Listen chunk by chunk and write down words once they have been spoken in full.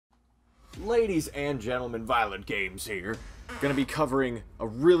Ladies and gentlemen, Violent Games here. Gonna be covering a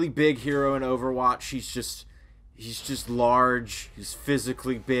really big hero in Overwatch. He's just large. He's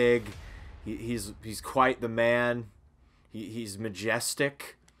physically big. He's quite the man. He's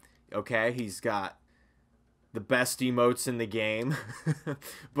majestic. Okay, he's got the best emotes in the game.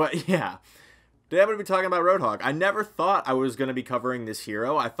 But yeah, today I'm gonna be talking about Roadhog. I never thought I was gonna be covering this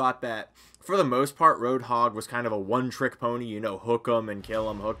hero. I thought that for the most part, Roadhog was kind of a one-trick pony, you know, hook him and kill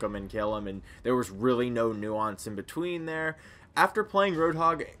him, hook him and kill him, and there was really no nuance in between there. After playing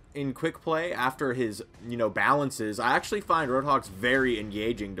Roadhog in quick play, after his, balances, I actually find Roadhog's very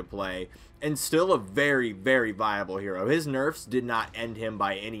engaging to play, and still a very, very viable hero. His nerfs did not end him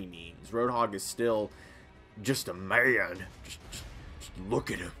by any means. Roadhog is still just a man. Just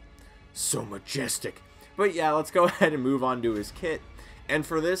look at him. So majestic. But yeah, let's go ahead and move on to his kit. And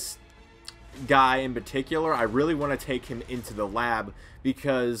for this guy in particular, I really want to take him into the lab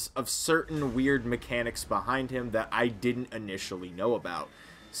because of certain weird mechanics behind him that I didn't initially know about.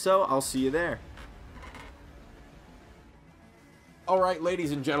 So I'll see you there. Alright,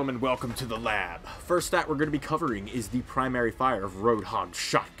 ladies and gentlemen, welcome to the lab. First stat we're going to be covering is the primary fire of Roadhog's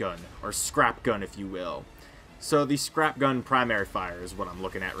shotgun, or scrap gun if you will. So the scrap gun primary fire is what I'm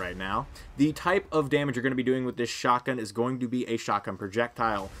looking at right now. The type of damage you're going to be doing with this shotgun is going to be a shotgun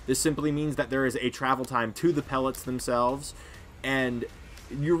projectile. This simply means that there is a travel time to the pellets themselves, and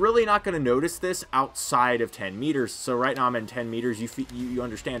you're really not going to notice this outside of 10 meters. So right now I'm in 10 meters. You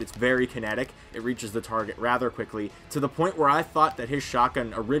understand it's very kinetic. It reaches the target rather quickly, to the point where I thought that his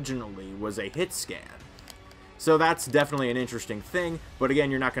shotgun originally was a hit scan. So that's definitely an interesting thing, but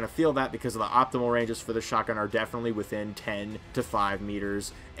again, you're not going to feel that because the optimal ranges for the shotgun are definitely within 10 to 5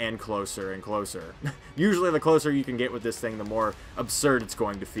 meters and closer and closer. Usually the closer you can get with this thing, the more absurd it's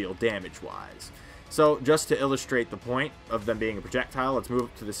going to feel damage-wise. So just to illustrate the point of them being a projectile, let's move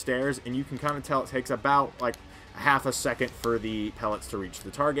up to the stairs, and you can kind of tell it takes about like half a second for the pellets to reach the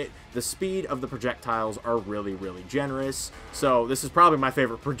target. The speed of the projectiles are really, really generous. So this is probably my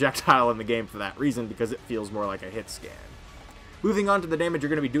favorite projectile in the game for that reason, because it feels more like a hit scan. Moving on to the damage you're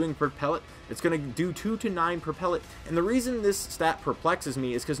going to be doing per pellet, it's going to do 2 to 9 per pellet. And the reason this stat perplexes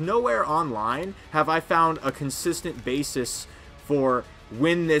me is because nowhere online have I found a consistent basis for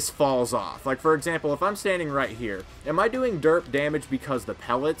when this falls off. Like, for example, if I'm standing right here, am I doing derp damage because the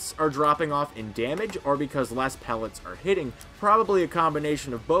pellets are dropping off in damage, or because less pellets are hitting? Probably a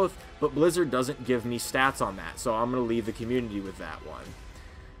combination of both, but Blizzard doesn't give me stats on that, so I'm going to leave the community with that one.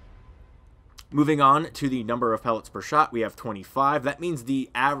 Moving on to the number of pellets per shot, we have 25. That means the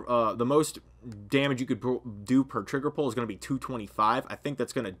most damage you could do per trigger pull is going to be 225. I think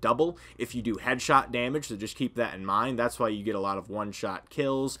that's going to double if you do headshot damage, so just keep that in mind. That's why you get a lot of one-shot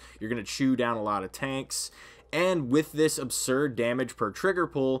kills. You're going to chew down a lot of tanks. And with this absurd damage per trigger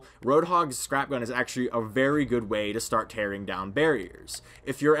pull, Roadhog's scrap gun is actually a very good way to start tearing down barriers.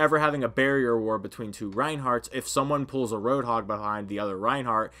 If you're ever having a barrier war between two Reinhardts, if someone pulls a Roadhog behind the other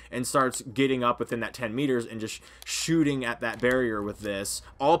Reinhardt and starts getting up within that 10 meters and just shooting at that barrier with this,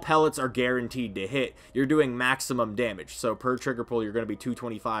 all pellets are guaranteed to hit. You're doing maximum damage. So per trigger pull, you're going to be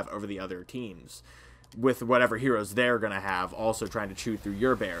 225 over the other teams, with whatever heroes they're going to have also trying to chew through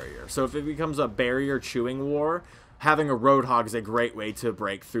your barrier. So if it becomes a barrier chewing war, having a Roadhog is a great way to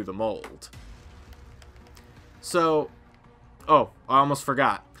break through the mold. So, oh, I almost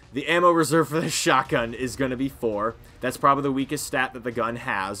forgot. The ammo reserve for this shotgun is going to be 4. That's probably the weakest stat that the gun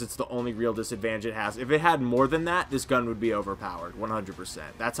has. It's the only real disadvantage it has. If it had more than that, this gun would be overpowered, 100%.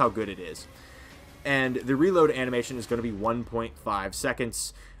 That's how good it is. And the reload animation is going to be 1.5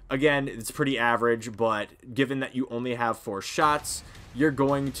 seconds. Again, it's pretty average, but given that you only have 4 shots, you're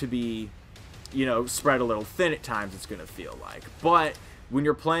going to be, spread a little thin at times, it's going to feel like. But when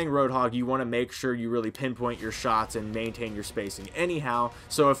you're playing Roadhog, you want to make sure you really pinpoint your shots and maintain your spacing anyhow.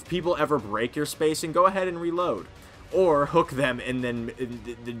 So if people ever break your spacing, go ahead and reload. Or hook them and then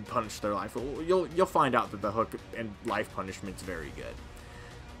punish their life. You'll find out that the hook and life punishment is very good.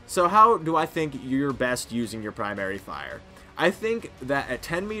 So how do I think you're best using your primary fire? I think that at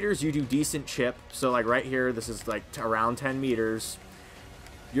 10 meters, you do decent chip. So like right here, this is like around 10 meters.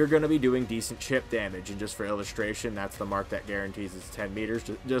 You're going to be doing decent chip damage. And just for illustration, that's the mark that guarantees it's 10 meters.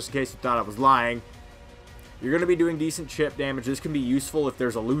 Just in case you thought I was lying. You're going to be doing decent chip damage. This can be useful if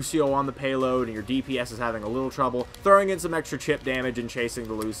there's a Lucio on the payload and your DPS is having a little trouble. Throwing in some extra chip damage and chasing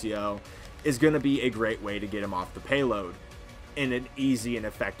the Lucio is going to be a great way to get him off the payload in an easy and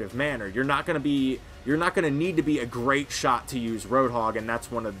effective manner. You're not going to need to be a great shot to use Roadhog, and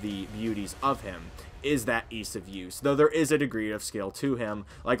that's one of the beauties of him, is that ease of use. Though there is a degree of skill to him,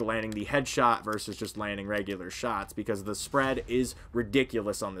 like landing the headshot versus just landing regular shots, because the spread is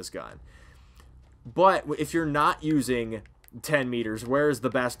ridiculous on this gun. But if you're not using 10 meters, where is the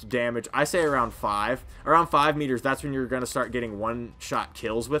best damage? I say around 5. Around 5 meters, that's when you're going to start getting one-shot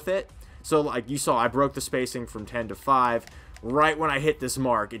kills with it. So, like you saw, I broke the spacing from 10 to 5. Right when I hit this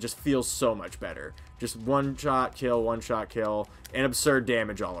mark, it just feels so much better. Just one-shot kill, and absurd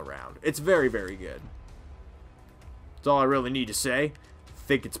damage all around. It's very, very good. That's all I really need to say.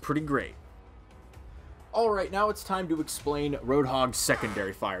 Think it's pretty great. Alright, now it's time to explain Roadhog's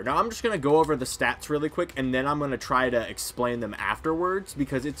secondary fire. Now, I'm just going to go over the stats really quick, and then I'm going to try to explain them afterwards,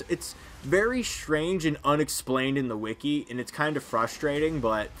 because it's very strange and unexplained in the wiki, and it's kind of frustrating,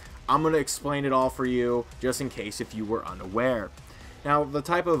 but I'm going to explain it all for you, just in case if you were unaware. Now, the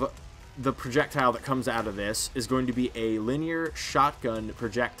type of the projectile that comes out of this is going to be a linear shotgun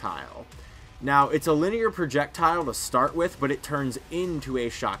projectile. Now, it's a linear projectile to start with, but it turns into a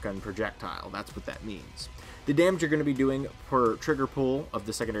shotgun projectile. That's what that means. The damage you're going to be doing per trigger pull of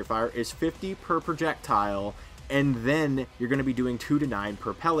the secondary fire is 50 per projectile, and then you're going to be doing 2 to 9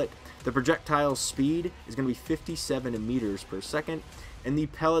 per pellet. The projectile speed is going to be 57 meters per second, and the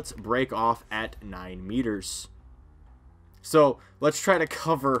pellets break off at 9 meters. So, let's try to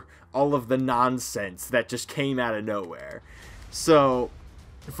cover all of the nonsense that just came out of nowhere. So,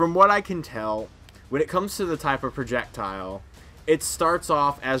 from what I can tell, when it comes to the type of projectile, it starts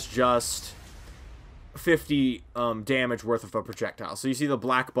off as just 50 damage worth of a projectile. So you see the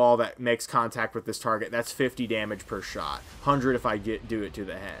black ball that makes contact with this target, that's 50 damage per shot. 100 if I do it to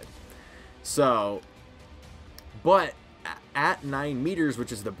the head. So, but at 9 meters,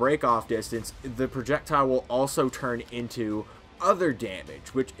 which is the break-off distance, the projectile will also turn into other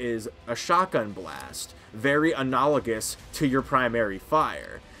damage, which is a shotgun blast, very analogous to your primary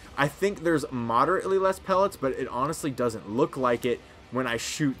fire. I think there's moderately less pellets, but it honestly doesn't look like it when I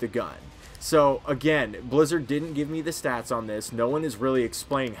shoot the gun. So again, Blizzard didn't give me the stats on this. No one is really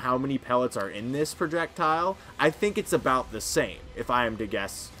explaining how many pellets are in this projectile. I think it's about the same, if I am to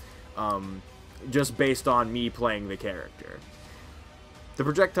guess, just based on me playing the character. The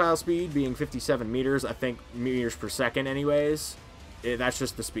projectile speed being 57 meters, I think meters per second anyways, that's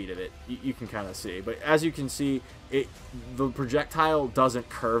just the speed of it. You can kind of see. But as you can see, the projectile doesn't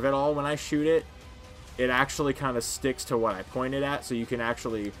curve at all when I shoot it. It actually kind of sticks to what I pointed at, so you can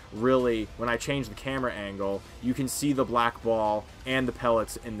actually really, when I change the camera angle, you can see the black ball and the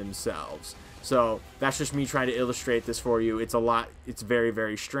pellets in themselves. So that's just me trying to illustrate this for you. It's very,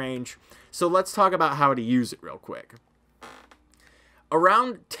 very strange. So let's talk about how to use it real quick.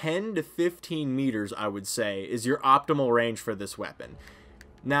 Around 10 to 15 meters, I would say, is your optimal range for this weapon.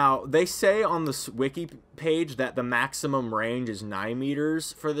 Now, they say on the wiki page that the maximum range is 9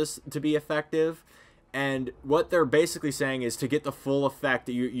 meters for this to be effective. And what they're basically saying is to get the full effect,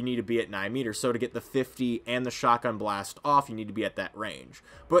 you need to be at 9 meters. So to get the 50 and the shotgun blast off, you need to be at that range.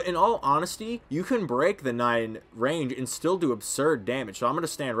 But in all honesty, you can break the 9 range and still do absurd damage. So I'm going to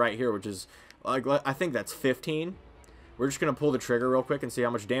stand right here, which is, like, I think that's 15. We're just going to pull the trigger real quick and see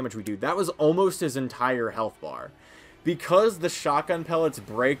how much damage we do. That was almost his entire health bar. Because the shotgun pellets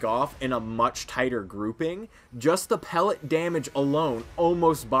break off in a much tighter grouping, just the pellet damage alone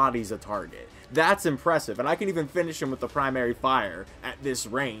almost bodies a target. That's impressive, and I can even finish him with the primary fire at this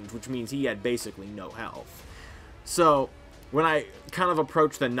range, which means he had basically no health. So, when I kind of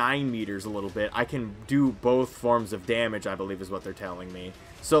approach the 9 meters a little bit, I can do both forms of damage, I believe is what they're telling me.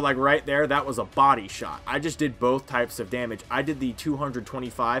 So, like, right there, that was a body shot. I just did both types of damage. I did the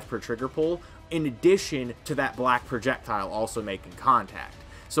 225 per trigger pull, in addition to that black projectile also making contact.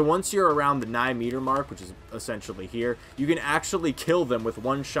 So once you're around the 9 meter mark, which is essentially here, you can actually kill them with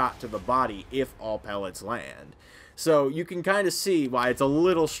one shot to the body if all pellets land. So you can kind of see why it's a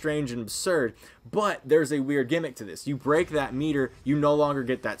little strange and absurd, but there's a weird gimmick to this. You break that meter, you no longer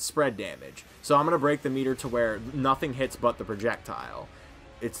get that spread damage. So I'm going to break the meter to where nothing hits but the projectile.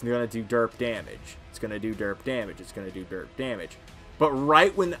 It's going to do derp damage. It's going to do derp damage. It's going to do derp damage. But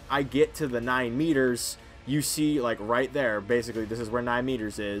right when I get to the 9 meters, you see, like, right there, basically, this is where 9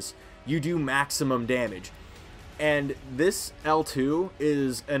 meters is, you do maximum damage. And this L2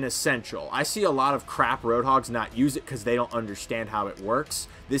 is an essential. I see a lot of crap Roadhogs not use it because they don't understand how it works.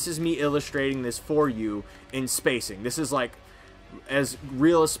 This is me illustrating this for you in spacing. This is, like, as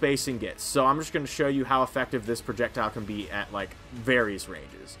real as spacing gets. So I'm just going to show you how effective this projectile can be at, like, various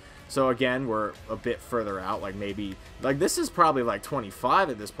ranges. So again, we're a bit further out, like maybe, like this is probably like 25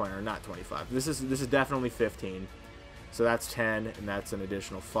 at this point, or not 25. This is definitely 15. So that's 10, and that's an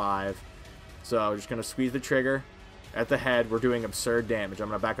additional 5. So I'm just gonna squeeze the trigger at the head. We're doing absurd damage. I'm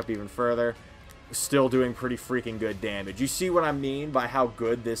gonna back up even further. Still doing pretty freaking good damage. You see what I mean by how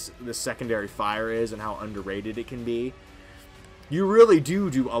good this secondary fire is and how underrated it can be? You really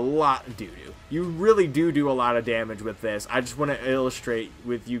do a lot, You really do a lot of damage with this. I just want to illustrate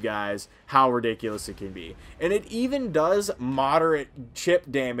with you guys how ridiculous it can be. And it even does moderate chip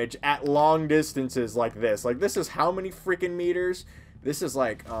damage at long distances like this. Like, this is how many freaking meters? This is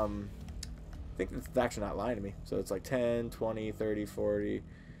like, I think it's actually not lying to me. So it's like 10, 20, 30, 40.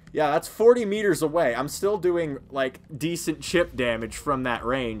 Yeah, that's 40 meters away. I'm still doing, like, decent chip damage from that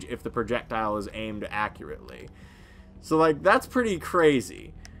range if the projectile is aimed accurately. So, like, that's pretty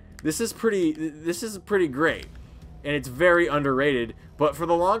crazy. This is pretty great, and it's very underrated, but for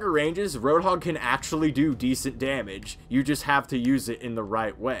the longer ranges, Roadhog can actually do decent damage. You just have to use it in the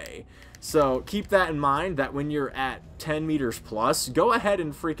right way. So keep that in mind, that when you're at 10 meters plus, go ahead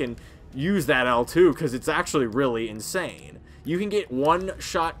and freaking use that L2, because it's actually really insane. You can get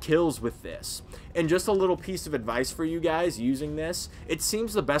one-shot kills with this. And just a little piece of advice for you guys using this, it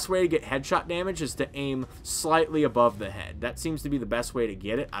seems the best way to get headshot damage is to aim slightly above the head. That seems to be the best way to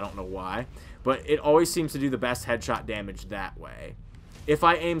get it. I don't know why, but it always seems to do the best headshot damage that way. If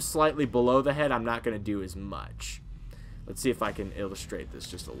I aim slightly below the head, I'm not going to do as much. Let's see if I can illustrate this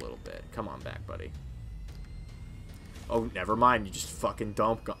just a little bit. Come on back, buddy. Oh, never mind. You just fucking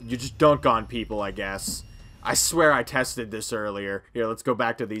dunk on people, I guess. I swear I tested this earlier. Here, let's go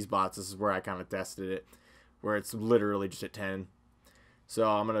back to these bots. This is where I kind of tested it, where it's literally just at 10. So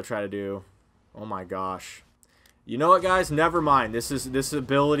I'm going to try to do... Oh my gosh. You know what, guys? Never mind. This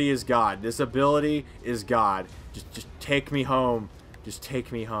ability is God. This ability is God. Just take me home. Just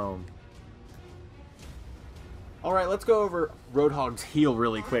take me home. Alright, let's go over Roadhog's heal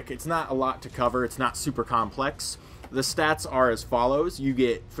really quick. It's not a lot to cover. It's not super complex. The stats are as follows. You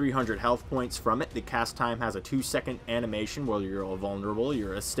get 300 health points from it. The cast time has a 2-second animation where you're vulnerable.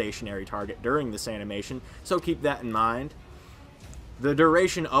 You're a stationary target during this animation, so keep that in mind. The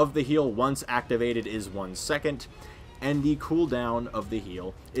duration of the heal once activated is 1 second, and the cooldown of the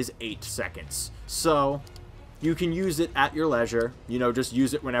heal is 8 seconds. So you can use it at your leisure. You know, just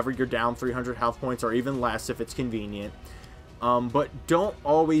use it whenever you're down 300 health points or even less if it's convenient. But don't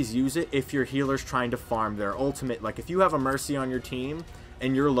always use it if your healer's trying to farm their ultimate. Like, if you have a Mercy on your team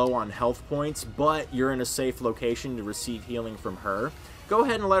and you're low on health points, but you're in a safe location to receive healing from her, go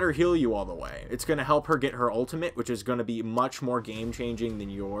ahead and let her heal you all the way. It's going to help her get her ultimate, which is going to be much more game-changing than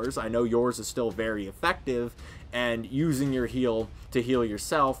yours. I know yours is still very effective, and using your heal to heal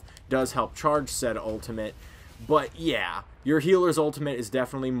yourself does help charge said ultimate. But yeah, your healer's ultimate is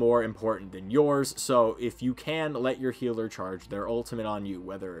definitely more important than yours, so if you can, let your healer charge their ultimate on you,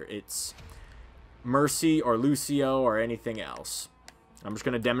 whether it's Mercy or Lucio or anything else. I'm just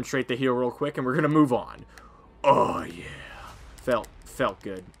going to demonstrate the heal real quick, and we're going to move on. Oh yeah, felt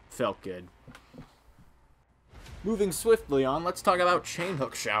good, felt good. Moving swiftly on, let's talk about Chain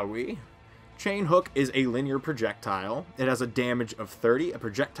Hook, shall we? Chain Hook is a linear projectile. It has a damage of 30, a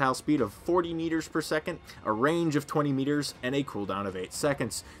projectile speed of 40 meters per second, a range of 20 meters, and a cooldown of 8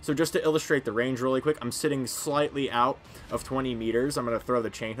 seconds. So just to illustrate the range really quick, I'm sitting slightly out of 20 meters. I'm going to throw the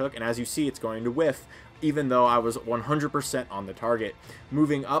Chain Hook, and as you see, it's going to whiff, even though I was 100% on the target.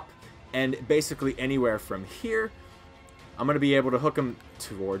 Moving up, and basically anywhere from here, I'm going to be able to hook him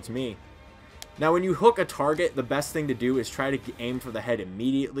towards me. Now, when you hook a target, the best thing to do is try to aim for the head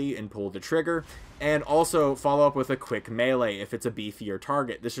immediately and pull the trigger, and also follow up with a quick melee if it's a beefier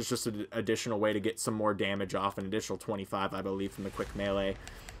target. This is just an additional way to get some more damage off, an additional 25, I believe, from the quick melee.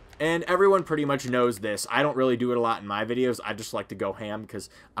 And everyone pretty much knows this. I don't really do it a lot in my videos. I just like to go ham because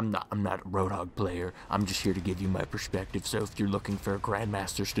I'm not a Roadhog player. I'm just here to give you my perspective. So if you're looking for a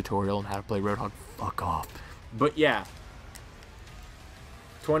Grandmaster's tutorial on how to play Roadhog, fuck off. But yeah,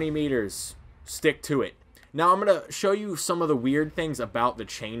 20 meters. Stick to it. Now I'm going to show you some of the weird things about the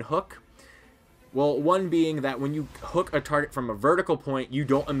chain hook. Well, one being that when you hook a target from a vertical point, you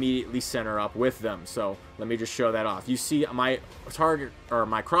don't immediately center up with them. So let me just show that off. You see my target, or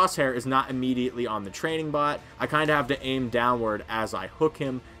my crosshair, is not immediately on the training bot. I kind of have to aim downward as I hook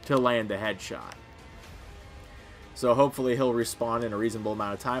him to land the headshot. So hopefully he'll respawn in a reasonable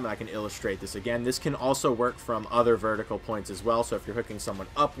amount of time, and I can illustrate this again. This can also work from other vertical points as well. So if you're hooking someone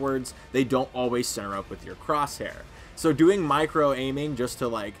upwards, they don't always center up with your crosshair. So doing micro aiming just to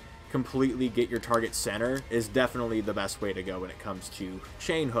like completely get your target center is definitely the best way to go when it comes to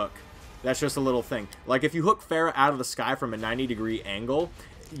chain hook. That's just a little thing. Like if you hook Farah out of the sky from a 90-degree angle,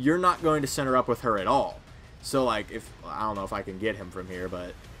 you're not going to center up with her at all. So like if, I don't know if I can get him from here,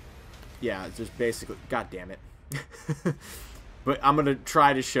 but yeah, it's just basically, god damn it. But I'm going to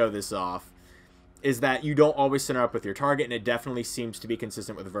try to show this off, is that you don't always center up with your target, and it definitely seems to be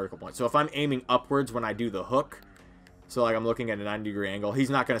consistent with the vertical point. So if I'm aiming upwards when I do the hook, So, like, I'm looking at a 90-degree angle. He's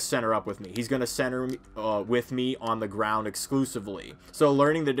not going to center up with me. He's going to center with me on the ground exclusively. So,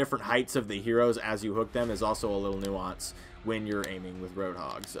 learning the different heights of the heroes as you hook them is also a little nuance when you're aiming with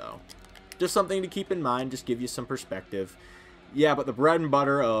Roadhog. So, just something to keep in mind. Just give you some perspective. Yeah, but the bread and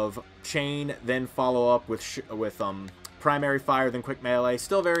butter of chain, then follow up with primary fire, then quick melee,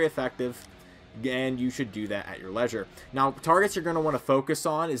 still very effective. And you should do that at your leisure. Now, targets you're going to want to focus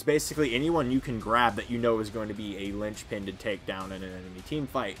on is basically anyone you can grab that you know is going to be a linchpin to take down in an enemy team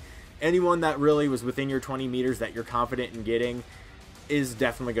fight. Anyone that really was within your 20 meters that you're confident in getting is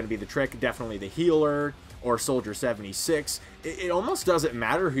definitely going to be the trick. Definitely the healer or Soldier 76. It almost doesn't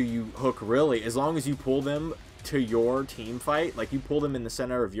matter who you hook, really, as long as you pull them to your team fight. Like, you pull them in the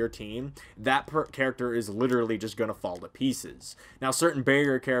center of your team, that character is literally just going to fall to pieces. Now, certain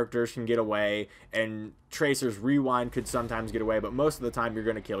barrier characters can get away, and Tracer's Rewind could sometimes get away, but most of the time you're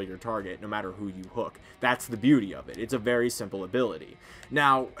going to kill your target, no matter who you hook. That's the beauty of it. It's a very simple ability.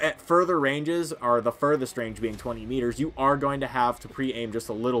 Now, at further ranges, or the furthest range being 20 meters, you are going to have to pre-aim just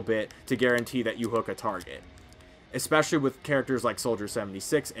a little bit to guarantee that you hook a target. Especially with characters like Soldier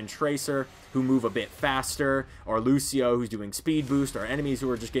 76 and Tracer, who move a bit faster, or Lucio, who's doing speed boost, or enemies who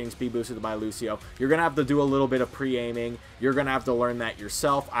are just getting speed boosted by Lucio. You're going to have to do a little bit of pre-aiming. You're going to have to learn that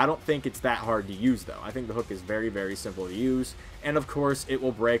yourself. I don't think it's that hard to use, though. I think the hook is very, very simple to use. And, of course, it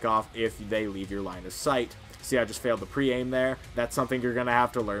will break off if they leave your line of sight. See, I just failed the pre-aim there. That's something you're going to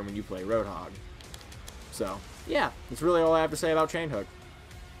have to learn when you play Roadhog. So, yeah, that's really all I have to say about Chain Hook.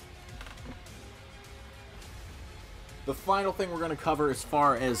 The final thing we're going to cover as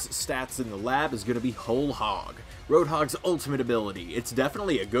far as stats in the lab is going to be Whole Hog. Roadhog's ultimate ability. It's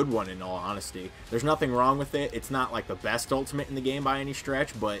definitely a good one, in all honesty. There's nothing wrong with it. It's not like the best ultimate in the game by any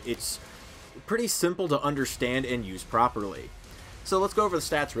stretch, but it's pretty simple to understand and use properly. So let's go over the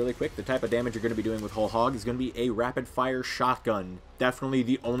stats really quick. The type of damage you're going to be doing with Whole Hog is going to be a rapid-fire shotgun. Definitely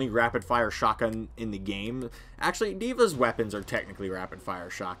the only rapid-fire shotgun in the game. Actually, D.Va's weapons are technically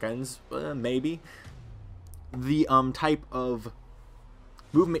rapid-fire shotguns. Maybe. The type of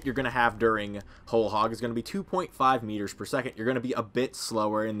movement you're going to have during Whole Hog is going to be 2.5 meters per second. You're going to be a bit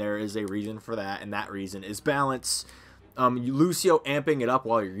slower, and there is a reason for that, and that reason is balance. Lucio amping it up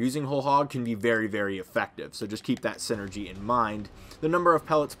while you're using Whole Hog can be very, very effective, so just keep that synergy in mind. The number of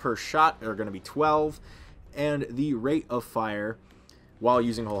pellets per shot are going to be 12, and the rate of fire while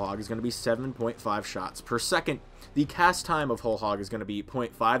using Whole Hog is going to be 7.5 shots per second. The cast time of Whole Hog is going to be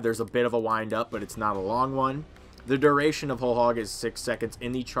 0.5. There's a bit of a wind up, but it's not a long one. The duration of Whole Hog is 6 seconds,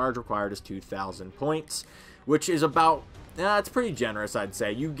 and the charge required is 2,000 points, which is about, it's pretty generous, I'd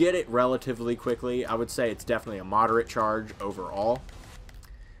say. You get it relatively quickly. I would say it's definitely a moderate charge overall.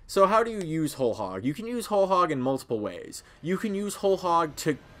 So how do you use Whole Hog? You can use Whole Hog in multiple ways. You can use Whole Hog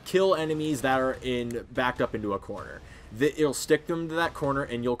to kill enemies that are backed up into a corner. It'll stick them to that corner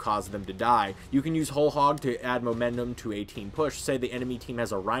and you'll cause them to die. You can use Whole Hog to add momentum to a team push. Say the enemy team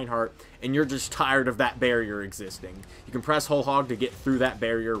has a Reinhardt and you're just tired of that barrier existing. You can press Whole Hog to get through that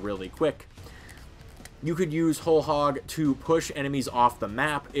barrier really quick. You could use Whole Hog to push enemies off the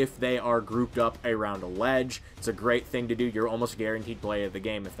map if they are grouped up around a ledge. It's a great thing to do. You're almost guaranteed play of the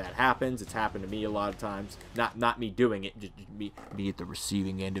game if that happens. It's happened to me a lot of times. Not me doing it, just me at the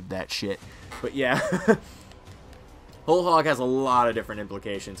receiving end of that shit. But yeah. Whole Hog has a lot of different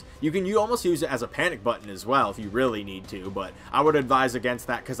implications. You almost use it as a panic button as well if you really need to, but I would advise against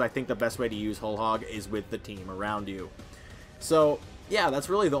that because I think the best way to use Whole Hog is with the team around you. So, yeah, that's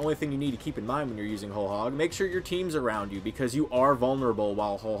really the only thing you need to keep in mind when you're using Whole Hog. Make sure your team's around you because you are vulnerable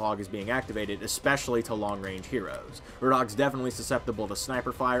while Whole Hog is being activated, especially to long-range heroes. Roadhog's definitely susceptible to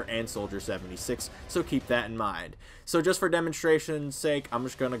sniper fire and Soldier 76, so keep that in mind. So just for demonstration's sake, I'm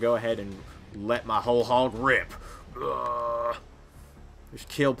just going to go ahead and let my Whole Hog rip. Just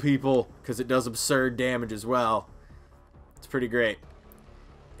kill people because it does absurd damage as well. It's pretty great.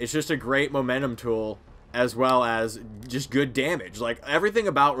 It's just a great momentum tool as well as just good damage. Like, everything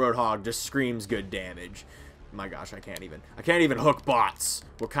about Roadhog just screams good damage. My gosh, I can't even hook bots.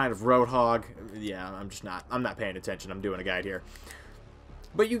 What kind of Roadhog? Yeah, I'm not paying attention. I'm doing a guide here.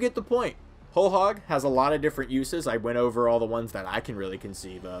 But you get the point. Whole Hog has a lot of different uses. I went over all the ones that I can really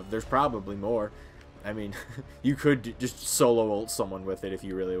conceive of. There's probably more. I mean, you could just solo ult someone with it if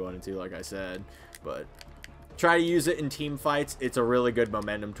you really wanted to, like I said. But try to use it in team fights. It's a really good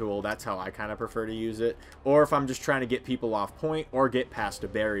momentum tool. That's how I kind of prefer to use it. Or if I'm just trying to get people off point or get past a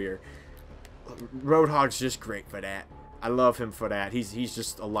barrier. Roadhog's just great for that. I love him for that. He's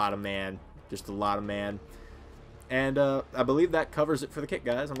just a lot of man. Just a lot of man. And I believe that covers it for the kit,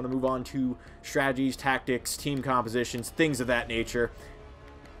 guys. I'm going to move on to strategies, tactics, team compositions, things of that nature.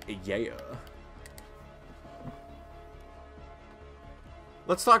 Yeah.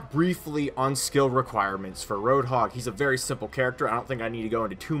 let's talk briefly on skill requirements for Roadhog. He's a very simple character. I don't think I need to go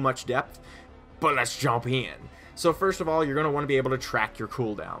into too much depth, but let's jump in. So first of all, you're going to want to be able to track your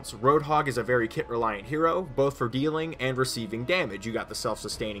cooldowns. Roadhog is a very kit-reliant hero, both for dealing and receiving damage. You got the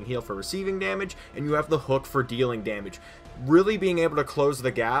self-sustaining heal for receiving damage, and you have the hook for dealing damage. Really being able to close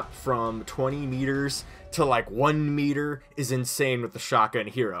the gap from 20 meters to like 1 meter is insane with the shotgun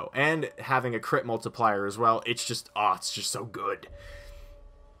hero. And having a crit multiplier as well, it's just so good.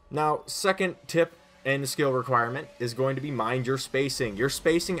 Now, second tip and skill requirement is going to be mind your spacing. Your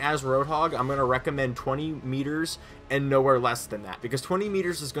spacing as Roadhog, I'm going to recommend 20 meters and nowhere less than that, because 20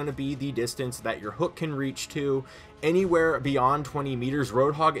 meters is going to be the distance that your hook can reach to. Anywhere beyond 20 meters,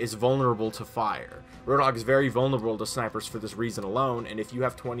 Roadhog is vulnerable to fire. Roadhog is very vulnerable to snipers for this reason alone, and if you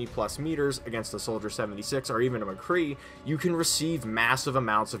have 20 plus meters against a Soldier 76 or even a McCree, you can receive massive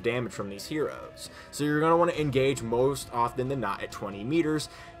amounts of damage from these heroes. So you're going to want to engage most often than not at 20 meters.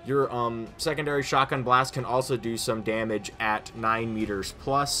 Your secondary shotgun blast can also do some damage at 9 meters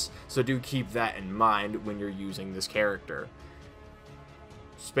plus, so do keep that in mind when you're using this character.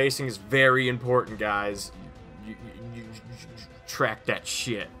 Spacing is very important, guys. You track that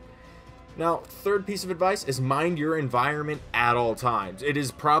shit. Now, third piece of advice is mind your environment at all times. It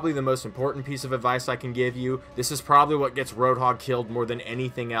is probably the most important piece of advice I can give you. This is probably what gets Roadhog killed more than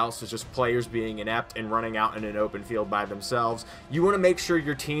anything else, is just players being inept and running out in an open field by themselves. You want to make sure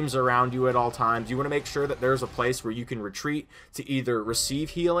your team's around you at all times. You want to make sure that there's a place where you can retreat to either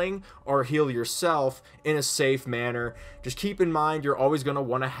receive healing or heal yourself in a safe manner. Just keep in mind you're always going to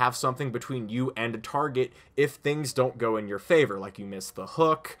want to have something between you and a target if things don't go in your favor, like you miss the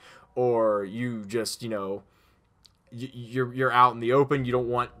hook, or you just, you know, you're out in the open. You don't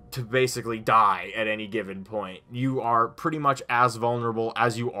want to basically die at any given point. You are pretty much as vulnerable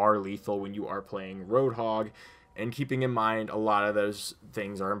as you are lethal when you are playing Roadhog, and keeping in mind a lot of those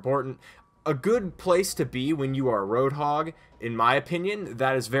things are important. A good place to be when you are Roadhog, in my opinion,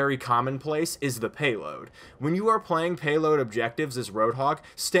 that is very commonplace, is the payload. When you are playing payload objectives as Roadhog,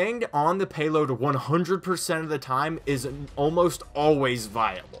 staying on the payload 100% of the time is almost always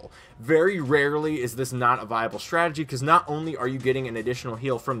viable. Very rarely is this not a viable strategy, because not only are you getting an additional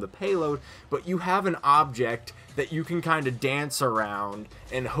heal from the payload, but you have an object that you can kind of dance around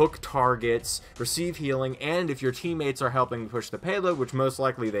and hook targets, receive healing, and if your teammates are helping push the payload, which most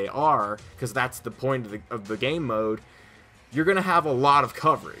likely they are, because that's the point of the game mode, you're going to have a lot of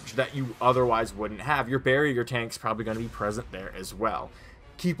coverage that you otherwise wouldn't have. Your barrier tank's probably going to be present there as well.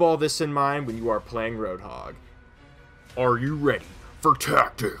 Keep all this in mind when you are playing Roadhog. Are you ready for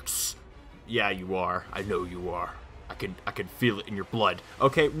tactics? Yeah, you are. I know you are. I can feel it in your blood.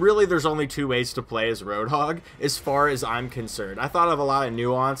 Okay, really there's only two ways to play as Roadhog, as far as I'm concerned. I thought of a lot of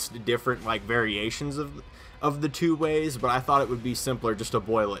nuanced, different, like, variations of the two ways, but I thought it would be simpler just to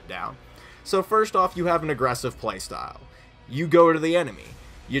boil it down. So first off, you have an aggressive playstyle. You go to the enemy.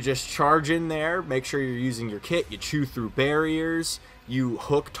 You just charge in there, make sure you're using your kit, you chew through barriers, you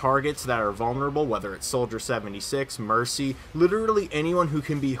hook targets that are vulnerable, whether it's Soldier 76, Mercy, literally anyone who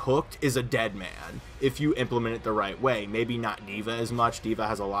can be hooked is a dead man if you implement it the right way. Maybe not D.Va as much. D.Va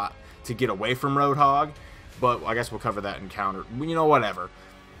has a lot to get away from Roadhog, but I guess we'll cover that in counter, you know, whatever.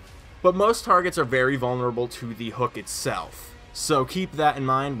 But most targets are very vulnerable to the hook itself. So keep that in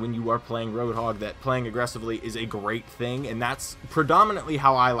mind when you are playing Roadhog, that playing aggressively is a great thing, and that's predominantly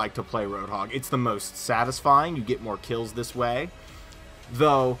how I like to play Roadhog. It's the most satisfying. You get more kills this way.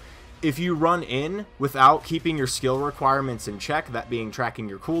 Though, if you run in without keeping your skill requirements in check, that being tracking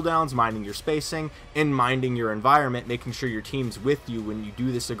your cooldowns, minding your spacing, and minding your environment, making sure your team's with you when you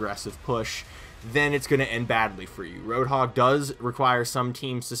do this aggressive push, then it's going to end badly for you. Roadhog does require some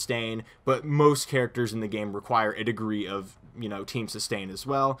team sustain, but most characters in the game require a degree of, you know, team sustain as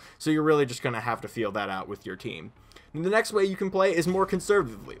well, so you're really just going to have to feel that out with your team. And the next way you can play is more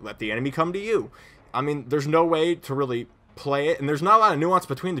conservatively. Let the enemy come to you. I mean, there's no way to really play it, and there's not a lot of nuance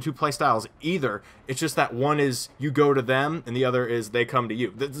between the two playstyles either. It's just that one is you go to them, and the other is they come to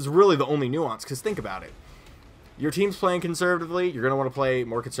you. This is really the only nuance, because think about it. Your team's playing conservatively, you're going to want to play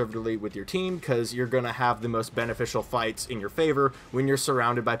more conservatively with your team, because you're going to have the most beneficial fights in your favor when you're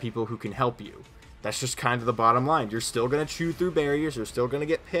surrounded by people who can help you. That's just kind of the bottom line. You're still going to chew through barriers, you're still going to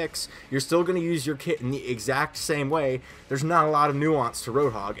get picks, you're still going to use your kit in the exact same way. There's not a lot of nuance to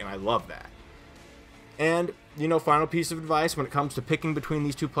Roadhog, and I love that. And, you know, final piece of advice when it comes to picking between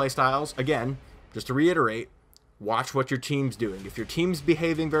these two playstyles, again, just to reiterate, watch what your team's doing. If your team's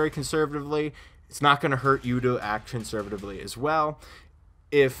behaving very conservatively, it's not going to hurt you to act conservatively as well.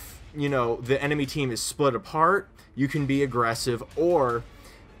 If, you know, the enemy team is split apart, you can be aggressive, or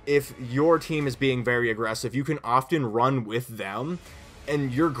if your team is being very aggressive, you can often run with them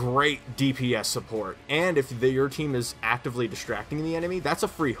and you're great DPS support. And if your team is actively distracting the enemy, that's a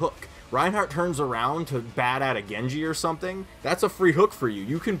free hook. Reinhardt turns around to bat at a Genji or something, that's a free hook for you.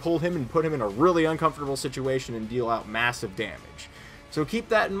 You can pull him and put him in a really uncomfortable situation and deal out massive damage. So keep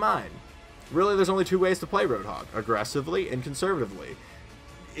that in mind. Really, there's only two ways to play Roadhog: aggressively and conservatively.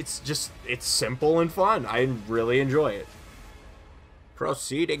 It's simple and fun. I really enjoy it.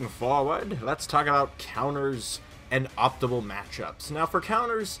 Proceeding forward, let's talk about counters and optimal matchups. Now for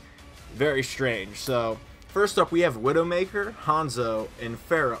counters, very strange. So first up, we have Widowmaker, Hanzo, and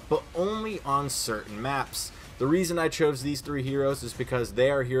Pharah, but only on certain maps. The reason I chose these three heroes is because they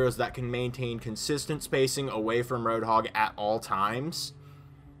are heroes that can maintain consistent spacing away from Roadhog at all times.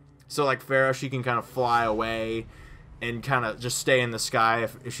 So like Pharah, she can kind of fly away and kind of just stay in the sky.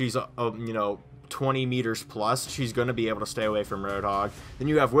 If she's, you know, 20 meters plus, she's going to be able to stay away from Roadhog. Then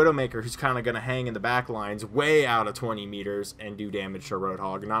you have Widowmaker, who's kind of going to hang in the back lines way out of 20 meters and do damage to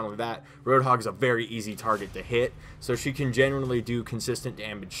Roadhog. And not only that, Roadhog is a very easy target to hit, so she can generally do consistent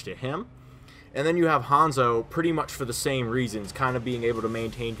damage to him. And then you have Hanzo, pretty much for the same reasons, kind of being able to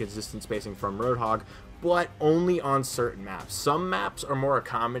maintain consistent spacing from Roadhog, but only on certain maps. Some maps are more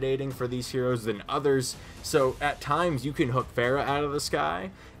accommodating for these heroes than others, so at times you can hook Pharah out of the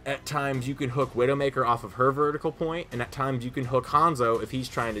sky, at times you can hook Widowmaker off of her vertical point, and at times you can hook Hanzo if he's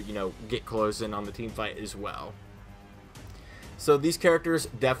trying to, you know, get close in on the team fight as well. So these characters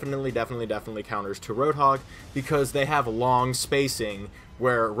definitely counters to Roadhog because they have long spacing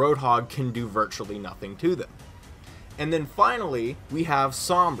where Roadhog can do virtually nothing to them. And then finally, we have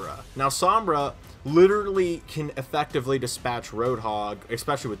Sombra. Now Sombra literally can effectively dispatch Roadhog,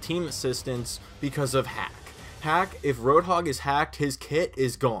 especially with team assistance, because of hack. Hack, if Roadhog is hacked, his kit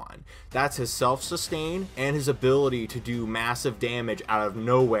is gone. That's his self-sustain and his ability to do massive damage out of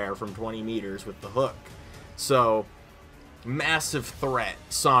nowhere from 20 meters with the hook. So, massive threat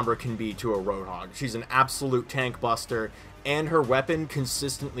Sombra can be to a Roadhog. She's an absolute tank buster, and her weapon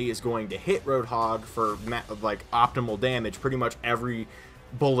consistently is going to hit Roadhog for like optimal damage. Pretty much every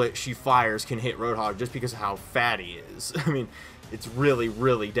bullet she fires can hit Roadhog just because of how fat he is. I mean, it's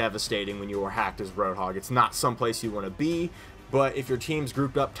really devastating when you are hacked as Roadhog. It's not someplace you want to be, but if your team's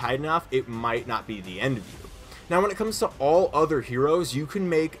grouped up tight enough, it might not be the end of you. Now, when it comes to all other heroes, you can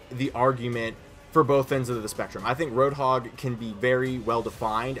make the argument for both ends of the spectrum. I think Roadhog can be very well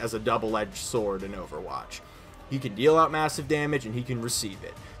defined as a double-edged sword in Overwatch. He can deal out massive damage and he can receive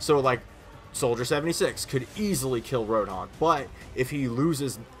it. So like Soldier 76 could easily kill Roadhog, but if he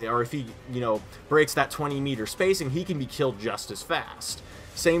loses, or if he, you know, breaks that 20-meter spacing, he can be killed just as fast.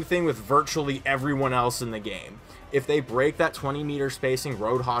 Same thing with virtually everyone else in the game. If they break that 20-meter spacing,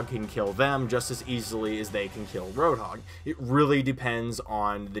 Roadhog can kill them just as easily as they can kill Roadhog. It really depends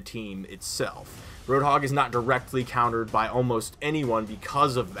on the team itself. Roadhog is not directly countered by almost anyone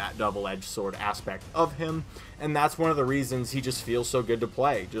because of that double-edged sword aspect of him, and that's one of the reasons he just feels so good to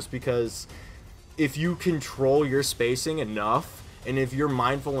play, just because if you control your spacing enough, and if you're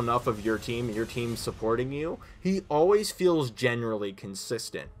mindful enough of your team and your team supporting you, he always feels generally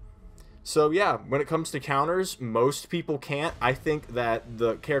consistent. So yeah, when it comes to counters, most people can't. I think that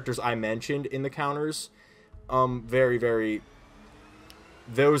the characters I mentioned in the counters,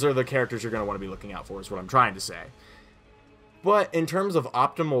 those are the characters you're going to want to be looking out for, is what I'm trying to say. But in terms of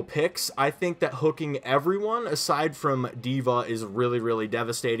optimal picks, I think that hooking everyone, aside from D.Va, is really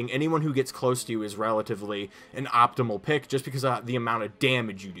devastating. Anyone who gets close to you is relatively an optimal pick, just because of the amount of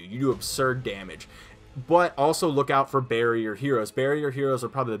damage you do. You do absurd damage. But also look out for barrier heroes. Barrier heroes are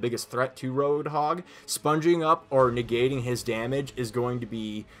probably the biggest threat to Roadhog. Sponging up or negating his damage is going to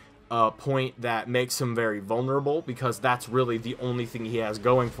be a point that makes him very vulnerable, because that's really the only thing he has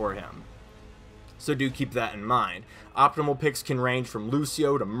going for him. So do keep that in mind. Optimal picks can range from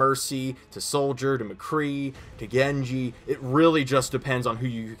Lucio to Mercy to Soldier to McCree to Genji. It really just depends on who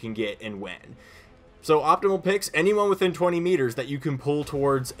you can get and when. So optimal picks, anyone within 20 meters that you can pull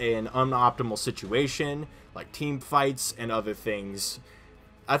towards an unoptimal situation, like team fights and other things.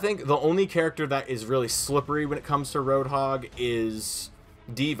 I think the only character that is really slippery when it comes to Roadhog is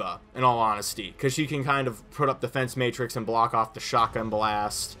D.Va, in all honesty, because she can kind of put up defense matrix and block off the shotgun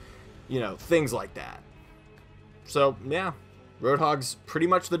blast, you know, things like that. So yeah, Roadhog's pretty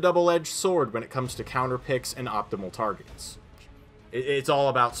much the double-edged sword when it comes to counter picks and optimal targets. It's all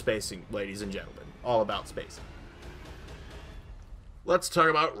about spacing, ladies and gentlemen. All about spacing. Let's talk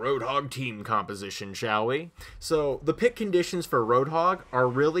about Roadhog team composition, shall we? So, the pick conditions for Roadhog are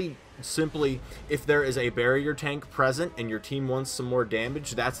really Simply, if there is a barrier tank present and your team wants some more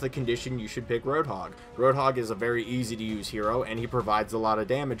damage, that's the condition you should pick Roadhog. Roadhog is a very easy to use hero and he provides a lot of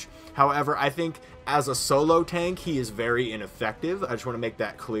damage. However, I think as a solo tank, he is very ineffective. I just want to make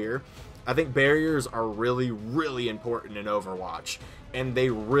that clear. I think barriers are really, really important in Overwatch, and they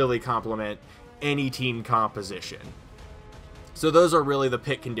really complement any team composition. So those are really the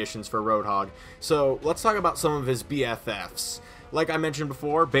pick conditions for Roadhog. So let's talk about some of his BFFs. Like I mentioned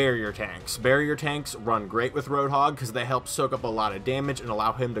before, barrier tanks. Barrier tanks run great with Roadhog because they help soak up a lot of damage and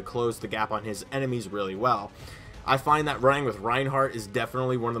allow him to close the gap on his enemies really well. I find that running with Reinhardt is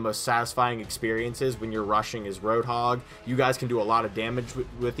definitely one of the most satisfying experiences when you're rushing as Roadhog. You guys can do a lot of damage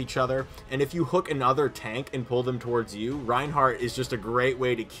with each other, and if you hook another tank and pull them towards you, Reinhardt is just a great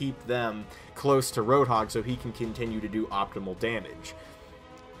way to keep them close to Roadhog so he can continue to do optimal damage.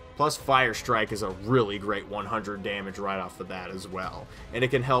 Plus, Fire Strike is a really great 100 damage right off the bat as well. And it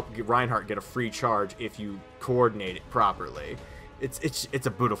can help Reinhardt get a free charge if you coordinate it properly. It's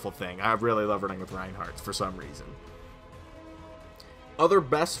a beautiful thing. I really love running with Reinhardt for some reason. Other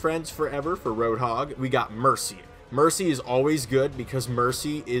best friends forever for Roadhog, we got Mercy. Mercy is always good because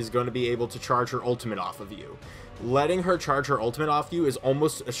Mercy is going to be able to charge her ultimate off of you. Letting her charge her ultimate off you is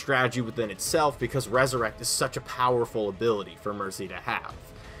almost a strategy within itself because Resurrect is such a powerful ability for Mercy to have.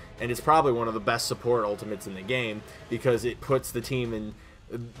 And it's probably one of the best support ultimates in the game because it puts the team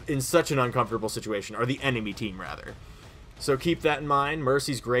in such an uncomfortable situation, or the enemy team rather. So keep that in mind.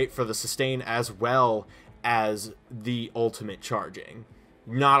 Mercy's great for the sustain as well as the ultimate charging.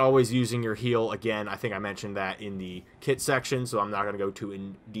 Not always using your heal, again, I think I mentioned that in the kit section, so I'm not going to go too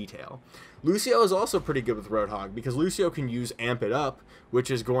in detail. Lucio is also pretty good with Roadhog because Lucio can use Amp It Up,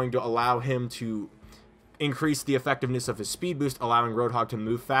 which is going to allow him to increase the effectiveness of his speed boost, allowing Roadhog to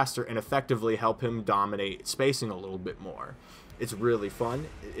move faster and effectively help him dominate spacing a little bit more. It's really fun,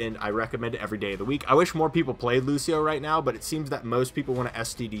 and I recommend it every day of the week. I wish more people played Lucio right now, but it seems that most people want to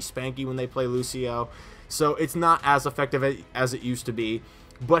STD Spanky when they play Lucio, so it's not as effective as it used to be,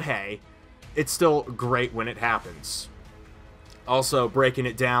 but hey, it's still great when it happens. Also, breaking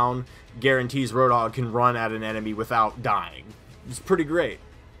it down guarantees Roadhog can run at an enemy without dying. It's pretty great.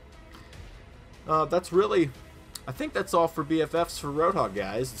 I think that's all for BFFs for Roadhog,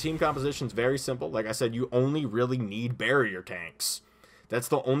 guys. The team composition is very simple. Like I said, you only really need barrier tanks. That's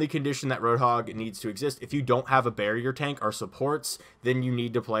the only condition that Roadhog needs to exist. If you don't have a barrier tank or supports, then you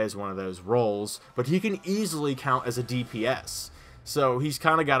need to play as one of those roles. But he can easily count as a DPS. So he's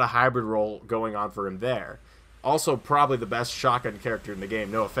kind of got a hybrid role going on for him there. Also, probably the best shotgun character in the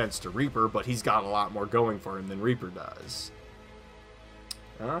game. No offense to Reaper, but he's got a lot more going for him than Reaper does.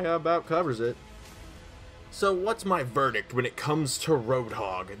 That about covers it. So what's my verdict when it comes to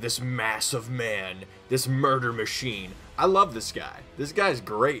Roadhog, this massive man, this murder machine? I love this guy. This guy's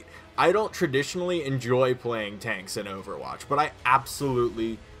great. I don't traditionally enjoy playing tanks in Overwatch, but I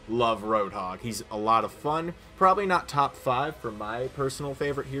absolutely love Roadhog. He's a lot of fun. Probably not top 5 for my personal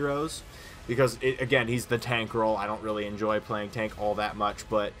favorite heroes, because, again, he's the tank role. I don't really enjoy playing tank all that much,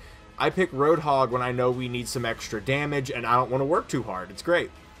 but I pick Roadhog when I know we need some extra damage and I don't want to work too hard. It's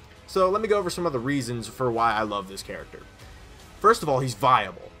great. So let me go over some of the reasons for why I love this character. First of all, he's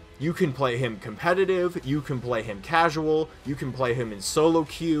viable. You can play him competitive, you can play him casual, you can play him in solo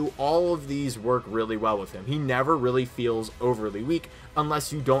queue. All of these work really well with him. He never really feels overly weak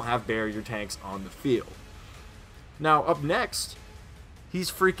unless you don't have barrier tanks on the field. Now, up next, he's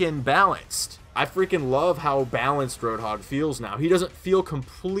freaking balanced. I freaking love how balanced Roadhog feels now. He doesn't feel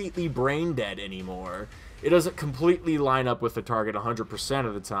completely brain dead anymore. It doesn't completely line up with the target 100%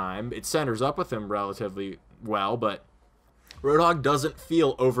 of the time. It centers up with him relatively well, but Roadhog doesn't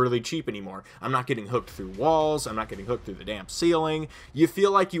feel overly cheap anymore. I'm not getting hooked through walls. I'm not getting hooked through the damn ceiling. You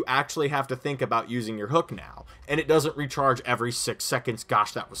feel like you actually have to think about using your hook now, and it doesn't recharge every 6 seconds.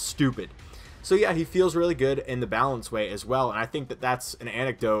 Gosh, that was stupid. So yeah, he feels really good in the balance way as well, and I think that that's an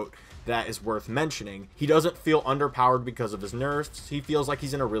anecdote that is worth mentioning. He doesn't feel underpowered because of his nerfs. He feels like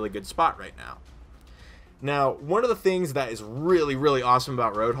he's in a really good spot right now. Now, one of the things that is really, really awesome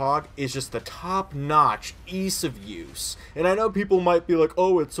about Roadhog is just the top-notch ease of use. And I know people might be like,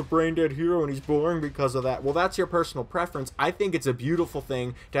 oh, it's a brain-dead hero and he's boring because of that. Well, that's your personal preference. I think it's a beautiful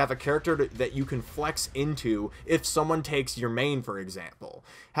thing to have a character that you can flex into if someone takes your main, for example.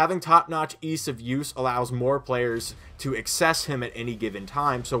 Having top-notch ease of use allows more players to access him at any given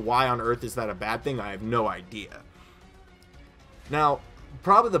time, so why on earth is that a bad thing? I have no idea. Now,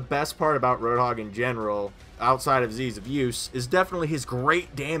 probably the best part about Roadhog in general, outside of his ease of use, is definitely his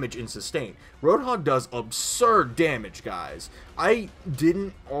great damage and sustain. Roadhog does absurd damage, guys. I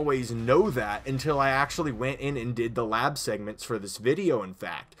didn't always know that until I actually went in and did the lab segments for this video, in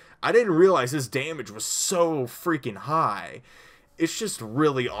fact. I didn't realize his damage was so freaking high. It's just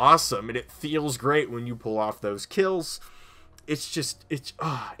really awesome, and it feels great when you pull off those kills.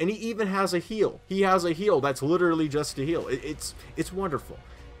 And he even has a heal. He has a heal that's literally just a heal. It's wonderful.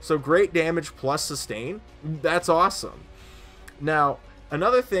 So great damage plus sustain. That's awesome. Now,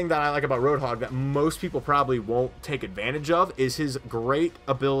 another thing that I like about Roadhog that most people probably won't take advantage of is his great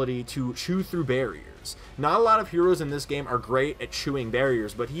ability to chew through barriers. Not a lot of heroes in this game are great at chewing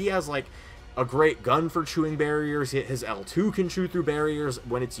barriers, but he has like a great gun for chewing barriers. His L2 can chew through barriers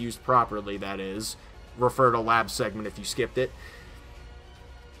when it's used properly, that is. Refer to lab segment if you skipped it.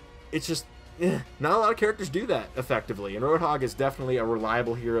 It's just, not a lot of characters do that effectively, and Roadhog is definitely a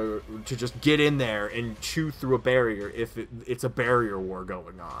reliable hero to just get in there and chew through a barrier if it's a barrier war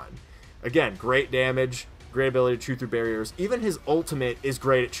going on. Again, great damage, great ability to chew through barriers. Even his ultimate is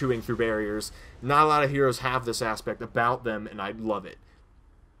great at chewing through barriers. Not a lot of heroes have this aspect about them, and I love it.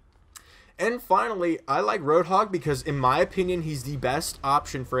 And finally, I like Roadhog because, in my opinion, he's the best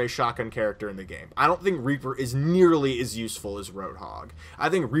option for a shotgun character in the game. I don't think Reaper is nearly as useful as Roadhog. I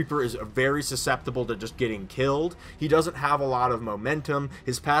think Reaper is very susceptible to just getting killed. He doesn't have a lot of momentum.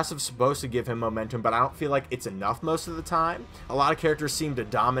 His passive's supposed to give him momentum, but I don't feel like it's enough most of the time. A lot of characters seem to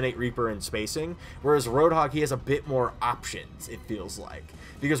dominate Reaper in spacing, whereas Roadhog, he has a bit more options, it feels like.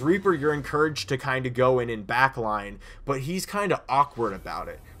 Because Reaper, you're encouraged to kind of go in backline, but he's kind of awkward about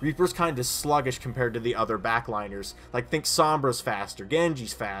it. Reaper's kind of sluggish compared to the other backliners. Like, think Sombra's faster,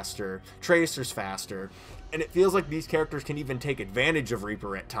 Genji's faster, Tracer's faster, and it feels like these characters can even take advantage of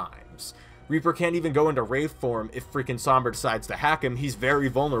Reaper at times. Reaper can't even go into Wraith form if freaking Sombra decides to hack him. He's very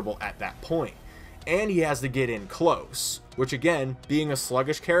vulnerable at that point. And he has to get in close, which again, being a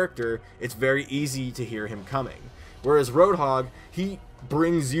sluggish character, it's very easy to hear him coming. Whereas Roadhog, he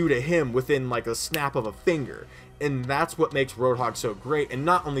brings you to him within like a snap of a finger, and that's what makes Roadhog so great. And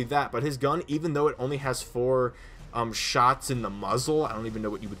not only that, but his gun, even though it only has 4 shots in the muzzle, I don't even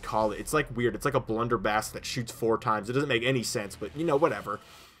know what you would call it, it's like weird, it's like a blunderbuss that shoots 4 times. It doesn't make any sense, but you know, whatever.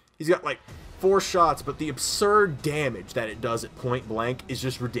 He's got like 4 shots, but the absurd damage that it does at point blank is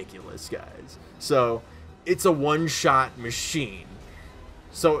just ridiculous, guys. So it's a one-shot machine.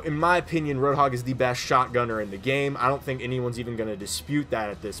 So, in my opinion, Roadhog is the best shotgunner in the game. I don't think anyone's even going to dispute that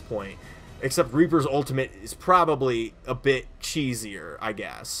at this point. Except Reaper's ultimate is probably a bit cheesier, I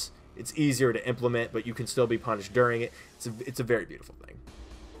guess. It's easier to implement, but you can still be punished during it. It's a very beautiful thing.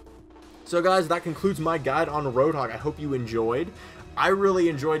 So, guys, that concludes my guide on Roadhog. I hope you enjoyed. I really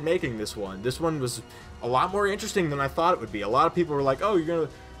enjoyed making this one. This one was a lot more interesting than I thought it would be. A lot of people were like, oh, you're going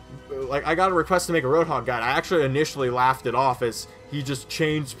to... Like, I got a request to make a Roadhog guide. I actually initially laughed it off as he just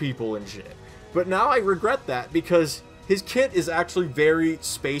chains people and shit. But now I regret that because his kit is actually very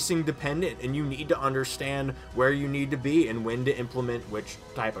spacing dependent, and you need to understand where you need to be and when to implement which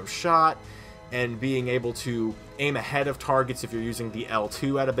type of shot, and being able to aim ahead of targets if you're using the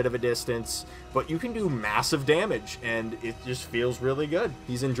L2 at a bit of a distance. But you can do massive damage, and it just feels really good.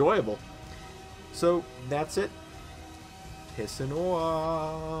 He's enjoyable. So, that's it. Pissing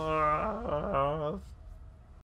off.